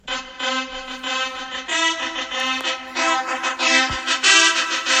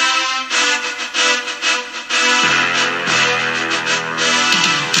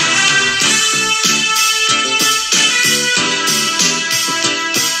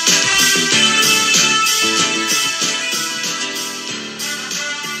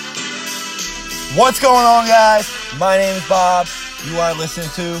What's going on, guys? My name is Bob. You are listening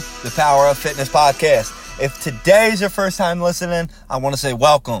to the Power of Fitness podcast. If today is your first time listening, I want to say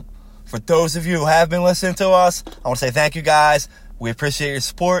welcome. For those of you who have been listening to us, I want to say thank you, guys. We appreciate your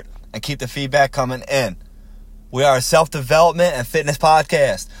support and keep the feedback coming in. We are a self-development and fitness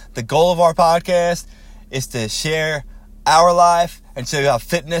podcast. The goal of our podcast is to share our life and show you how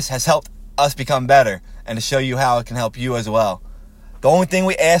fitness has helped us become better and to show you how it can help you as well. The only thing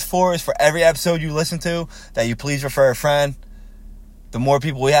we ask for is for every episode you listen to that you please refer a friend. The more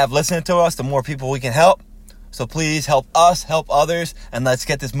people we have listening to us, the more people we can help. So please help us, help others, and let's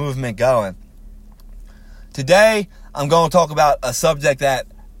get this movement going. Today, I'm going to talk about a subject that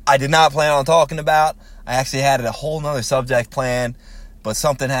I did not plan on talking about. I actually had a whole nother subject planned, but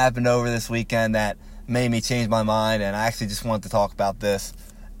something happened over this weekend that made me change my mind, and I actually just wanted to talk about this.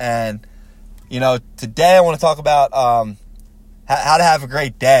 And, today I want to talk about how to have a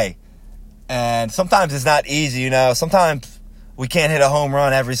great day. And sometimes it's not easy, Sometimes we can't hit a home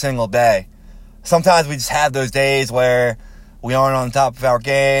run every single day. Sometimes we just have those days where we aren't on top of our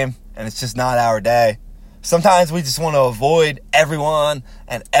game and it's just not our day. Sometimes we just want to avoid everyone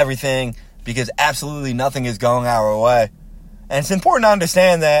and everything because absolutely nothing is going our way. And it's important to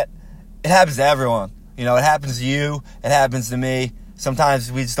understand that it happens to everyone. It happens to you. It happens to me. Sometimes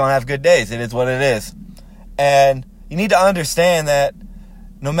we just don't have good days. It is what it is. And you need to understand that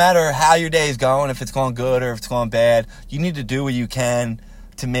no matter how your day is going, if it's going good or if it's going bad, you need to do what you can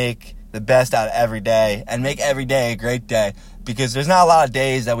to make the best out of every day and make every day a great day, because there's not a lot of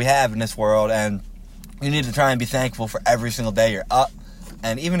days that we have in this world, and you need to try and be thankful for every single day you're up.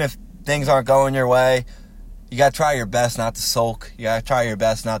 And even if things aren't going your way, you got to try your best not to sulk. You got to try your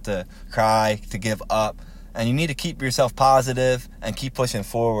best not to cry, to give up. And you need to keep yourself positive and keep pushing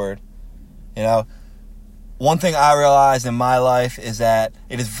forward. One thing I realized in my life is that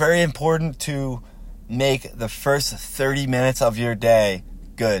it is very important to make the first 30 minutes of your day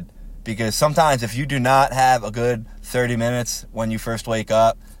good. Because sometimes if you do not have a good 30 minutes when you first wake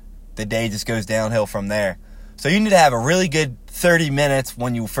up, the day just goes downhill from there. So you need to have a really good 30 minutes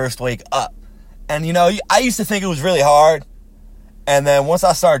when you first wake up. And I used to think it was really hard. And then once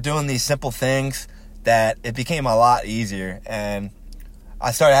I started doing these simple things, that it became a lot easier. And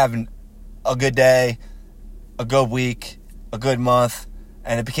I started having a good day, a good week, a good month,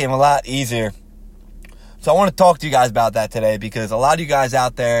 and it became a lot easier. So I want to talk to you guys about that today, because a lot of you guys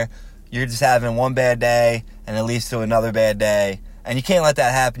out there, you're just having one bad day and it leads to another bad day. And you can't let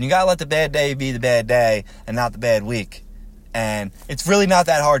that happen. You got to let the bad day be the bad day and not the bad week. And it's really not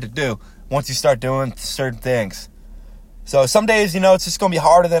that hard to do once you start doing certain things. So some days, it's just going to be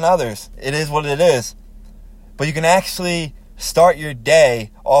harder than others. It is what it is. But you can actually start your day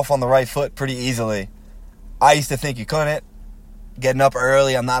off on the right foot pretty easily. I used to think you couldn't. Getting up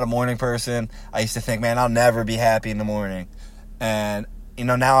early, I'm not a morning person. I used to think, man, I'll never be happy in the morning. And,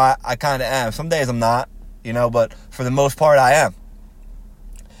 now I kind of am. Some days I'm not, but for the most part I am.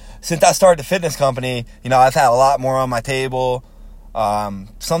 Since I started the fitness company, I've had a lot more on my table.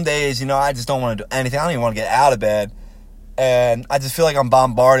 Some days, I just don't want to do anything. I don't even want to get out of bed. And I just feel like I'm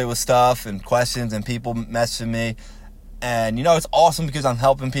bombarded with stuff and questions and people messaging me. And, it's awesome because I'm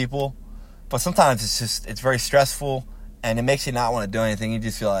helping people. But sometimes it's very stressful, and it makes you not want to do anything. You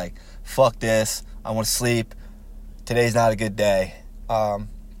just feel like, fuck this, I want to sleep, today's not a good day. But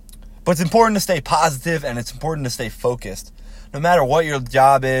it's important to stay positive, and it's important to stay focused. No matter what your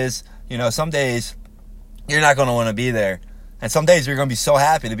job is, some days you're not going to want to be there. And some days you're going to be so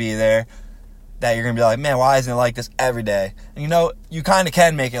happy to be there that you're going to be like, man, why isn't it like this every day? And you kind of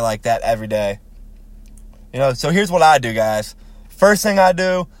can make it like that every day. So here's what I do, guys. First thing I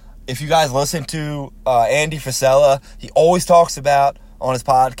do, if you guys listen to Andy Frisella, he always talks about on his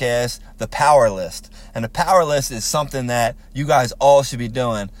podcast the power list. And the power list is something that you guys all should be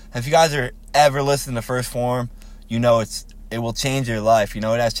doing. If you guys are ever listening to First Form, it will change your life. It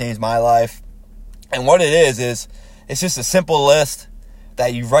has changed my life. And what it is it's just a simple list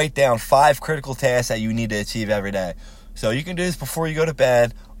that you write down 5 critical tasks that you need to achieve every day. So you can do this before you go to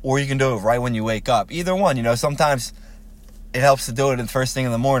bed, or you can do it right when you wake up. Either one, sometimes it helps to do it the first thing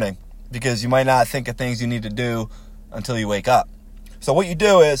in the morning, because you might not think of things you need to do until you wake up. So what you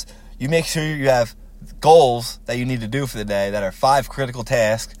do is you make sure you have goals that you need to do for the day that are 5 critical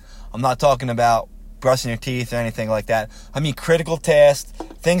tasks. I'm not talking about brushing your teeth or anything like that. I mean critical tasks,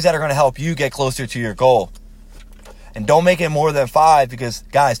 things that are going to help you get closer to your goal. And don't make it more than 5, because,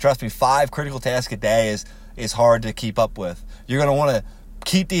 guys, trust me, 5 critical tasks a day is hard to keep up with. You're going to want to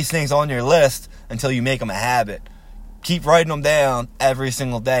keep these things on your list until you make them a habit. Keep writing them down every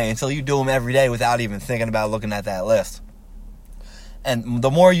single day until you do them every day without even thinking about looking at that list. And the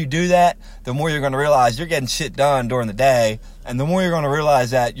more you do that, the more you're going to realize you're getting shit done during the day. And the more you're going to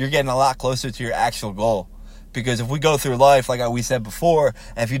realize that you're getting a lot closer to your actual goal. Because if we go through life, like we said before,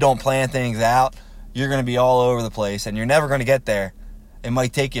 and if you don't plan things out, you're going to be all over the place and you're never going to get there. It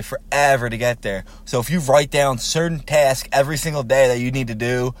might take you forever to get there. So if you write down certain tasks every single day that you need to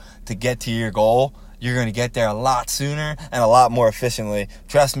do to get to your goal, you're going to get there a lot sooner and a lot more efficiently.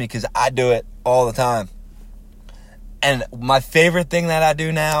 Trust me, because I do it all the time. And my favorite thing that I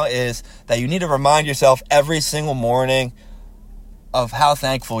do now is that you need to remind yourself every single morning of how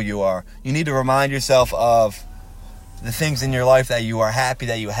thankful you are. You need to remind yourself of the things in your life that you are happy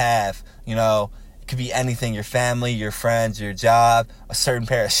that you have. You know, it could be anything: your family, your friends, your job, a certain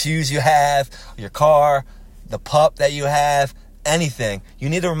pair of shoes you have, your car, the pup that you have, anything. You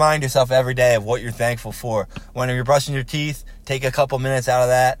need to remind yourself every day of what you're thankful for. When you're brushing your teeth, take a couple minutes out of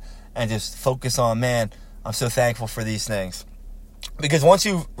that and just focus on, man, I'm so thankful for these things. Because once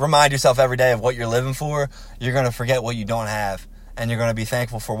you remind yourself every day of what you're living for, you're going to forget what you don't have. And you're going to be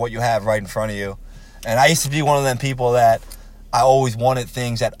thankful for what you have right in front of you. And I used to be one of them people that I always wanted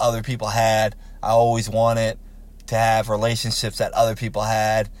things that other people had. I always wanted to have relationships that other people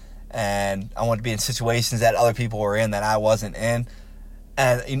had. And I wanted to be in situations that other people were in that I wasn't in.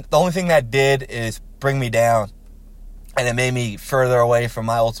 And the only thing that did is bring me down. And it made me further away from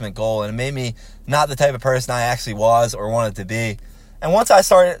my ultimate goal. And it made me not the type of person I actually was or wanted to be. And once I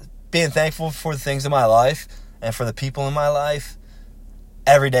started being thankful for the things in my life and for the people in my life,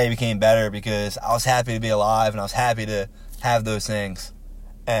 every day became better because I was happy to be alive and I was happy to have those things.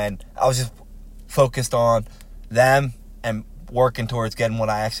 And I was just focused on them and working towards getting what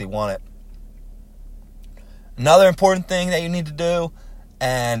I actually wanted. Another important thing that you need to do,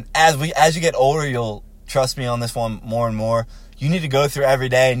 and as you get older, you'll trust me on this one more and more, you need to go through every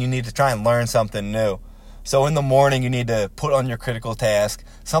day and you need to try and learn something new. So in the morning, you need to put on your critical task,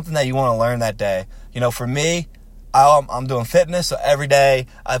 something that you want to learn that day. You know, for me, I'm doing fitness, so every day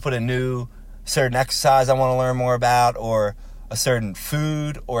I put a new certain exercise I want to learn more about, or a certain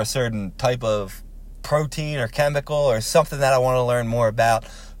food, or a certain type of protein or chemical, or something that I want to learn more about,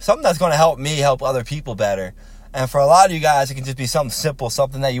 something that's going to help me help other people better. And for a lot of you guys, it can just be something simple,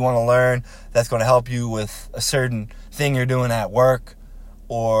 something that you want to learn that's going to help you with a certain thing you're doing at work,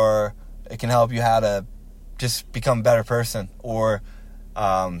 or it can help you how to just become a better person, or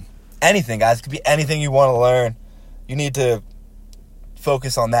anything, guys. It could be anything you want to learn. You need to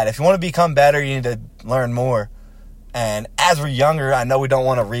focus on that. If you want to become better, you need to learn more. And as we're younger, I know we don't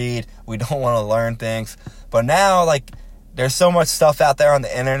want to read, we don't want to learn things, but now, like, there's so much stuff out there on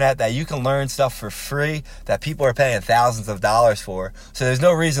the internet that you can learn stuff for free that people are paying thousands of dollars for. So there's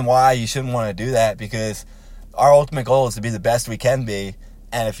no reason why you shouldn't want to do that, because our ultimate goal is to be the best we can be.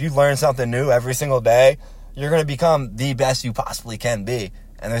 And if you learn something new every single day, you're going to become the best you possibly can be.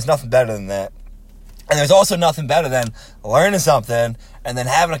 And there's nothing better than that. And there's also nothing better than learning something and then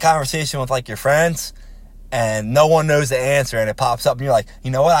having a conversation with, like, your friends, and no one knows the answer, and it pops up and you're like,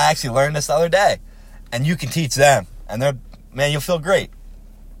 you know what, I actually learned this the other day. And you can teach them. And man, you'll feel great.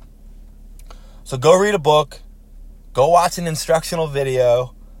 So go read a book, go watch an instructional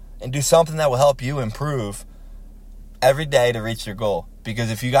video, and do something that will help you improve every day to reach your goal.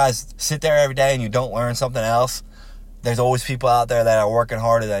 Because if you guys sit there every day and you don't learn something else, there's always people out there that are working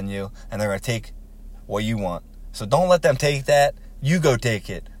harder than you, and they're going to take what you want. So don't let them take that. You go take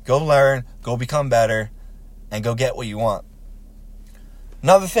it. Go learn, go become better, and go get what you want.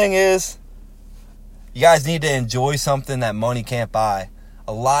 Another thing is, you guys need to enjoy something that money can't buy.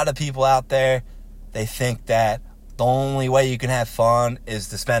 A lot of people out there, they think that the only way you can have fun is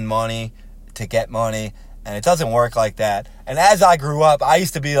to spend money to get money, and it doesn't work like that. And as I grew up, I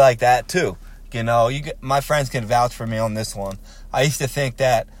used to be like that too. You know, my friends can vouch for me on this one. I used to think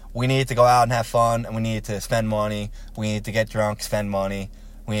that we needed to go out and have fun, and we needed to spend money, we needed to get drunk, spend money,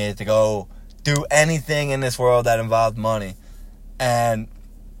 we needed to go do anything in this world that involved money. And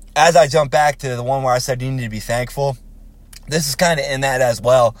as I jump back to the one where I said you need to be thankful, this is kind of in that as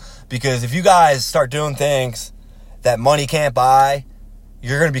well. Because if you guys start doing things that money can't buy,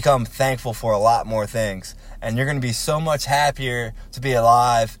 you're going to become thankful for a lot more things. And you're going to be so much happier to be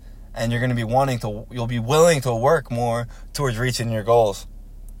alive, and you're going to be you'll be willing to work more towards reaching your goals.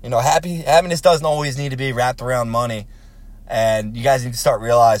 You know, happiness doesn't always need to be wrapped around money. And you guys need to start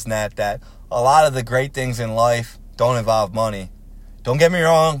realizing that a lot of the great things in life don't involve money. Don't get me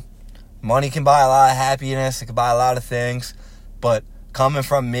wrong, money can buy a lot of happiness, it can buy a lot of things, but coming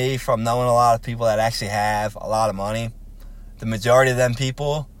from me, from knowing a lot of people that actually have a lot of money, the majority of them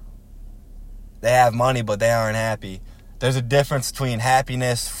people, they have money, but they aren't happy. There's a difference between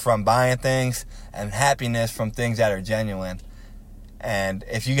happiness from buying things and happiness from things that are genuine. And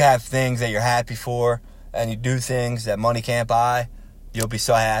if you have things that you're happy for and you do things that money can't buy, you'll be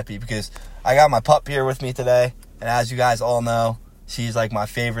so happy. Because I got my pup here with me today, and as you guys all know, she's like my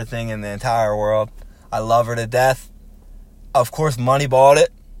favorite thing in the entire world. I love her to death. Of course, money bought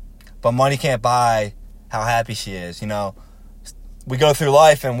it, but money can't buy how happy she is. You know, we go through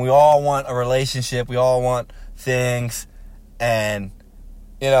life and we all want a relationship. We all want things. And,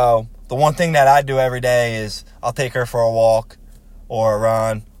 you know, the one thing that I do every day is I'll take her for a walk or a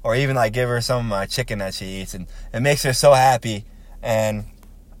run, or even like give her some of my chicken that she eats. And it makes her so happy. And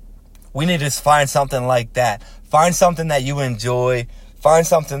we need to find something like that. Find something that you enjoy. Find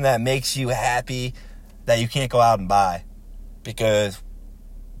something that makes you happy that you can't go out and buy. Because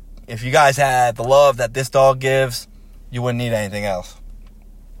if you guys had the love that this dog gives, you wouldn't need anything else.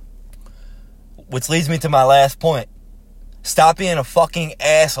 Which leads me to my last point. Stop being a fucking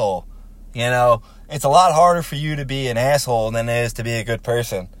asshole. You know, it's a lot harder for you to be an asshole than it is to be a good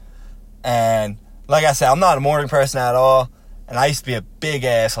person. And like I said, I'm not a morning person at all. And I used to be a big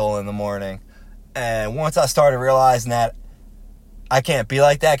asshole in the morning. And once I started realizing that I can't be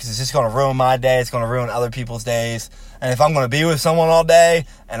like that because it's just going to ruin my day. It's going to ruin other people's days. And if I'm going to be with someone all day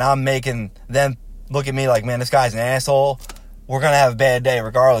and I'm making them look at me like, man, this guy's an asshole, we're going to have a bad day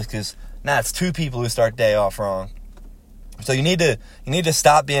regardless, because now it's two people who start the day off wrong. So you need to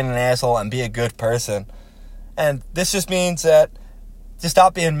stop being an asshole and be a good person. And this just means that just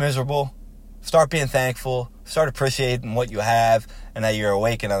stop being miserable. Start being thankful. Start appreciating what you have and that you're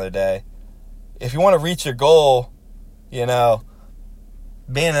awake another day. If you want to reach your goal, you know,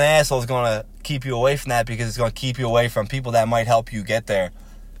 being an asshole is going to keep you away from that, because it's going to keep you away from people that might help you get there.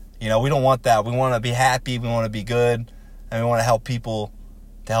 You know, we don't want that. We want to be happy. We want to be good. And we want to help people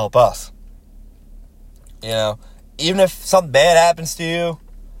to help us. You know, even if something bad happens to you,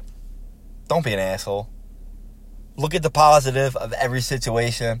 don't be an asshole. Look at the positive of every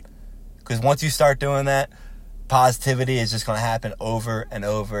situation. Because once you start doing that, positivity is just going to happen over and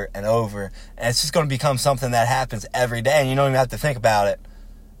over and over. And it's just going to become something that happens every day. And you don't even have to think about it.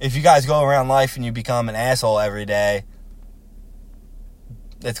 If you guys go around life and you become an asshole every day,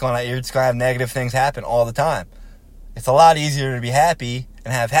 you're just going to have negative things happen all the time. It's a lot easier to be happy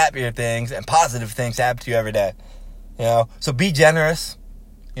and have happier things and positive things happen to you every day. You know, so be generous.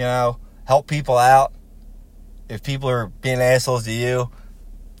 You know, help people out. If people are being assholes to you,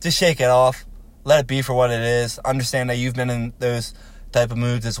 just shake it off. Let it be for what it is. Understand that you've been in those type of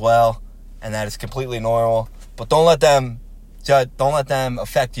moods as well, and that it's completely normal. But don't let them judge. Don't let them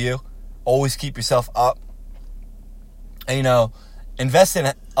affect you. Always keep yourself up. And, you know, invest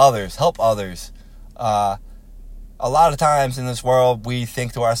in others. Help others. A lot of times in this world, we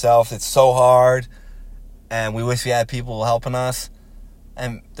think to ourselves, it's so hard, and we wish we had people helping us.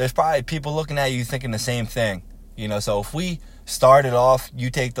 And there's probably people looking at you thinking the same thing. You know, so if we start it off, you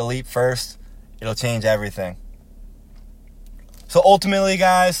take the leap first, it'll change everything. So ultimately,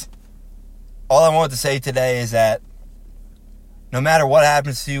 guys, all I wanted to say today is that no matter what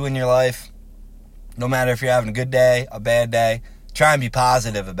happens to you in your life, no matter if you're having a good day, a bad day, try and be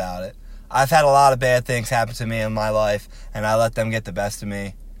positive about it. I've had a lot of bad things happen to me in my life, and I let them get the best of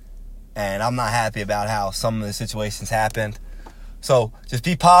me. And I'm not happy about how some of the situations happened. So just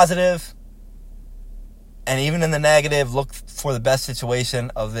be positive. And even in the negative, look for the best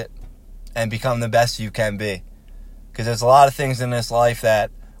situation of it and become the best you can be. Because there's a lot of things in this life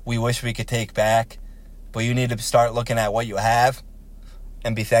that we wish we could take back. But you need to start looking at what you have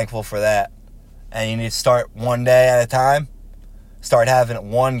and be thankful for that. And you need to start one day at a time. Start having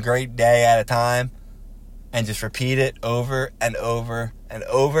one great day at a time. And just repeat it over and over and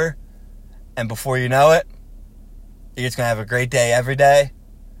over. And before you know it, you're just going to have a great day every day.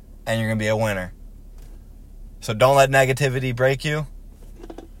 And you're going to be a winner. So don't let negativity break you.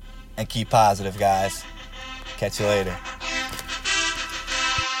 And keep positive, guys. Catch you later.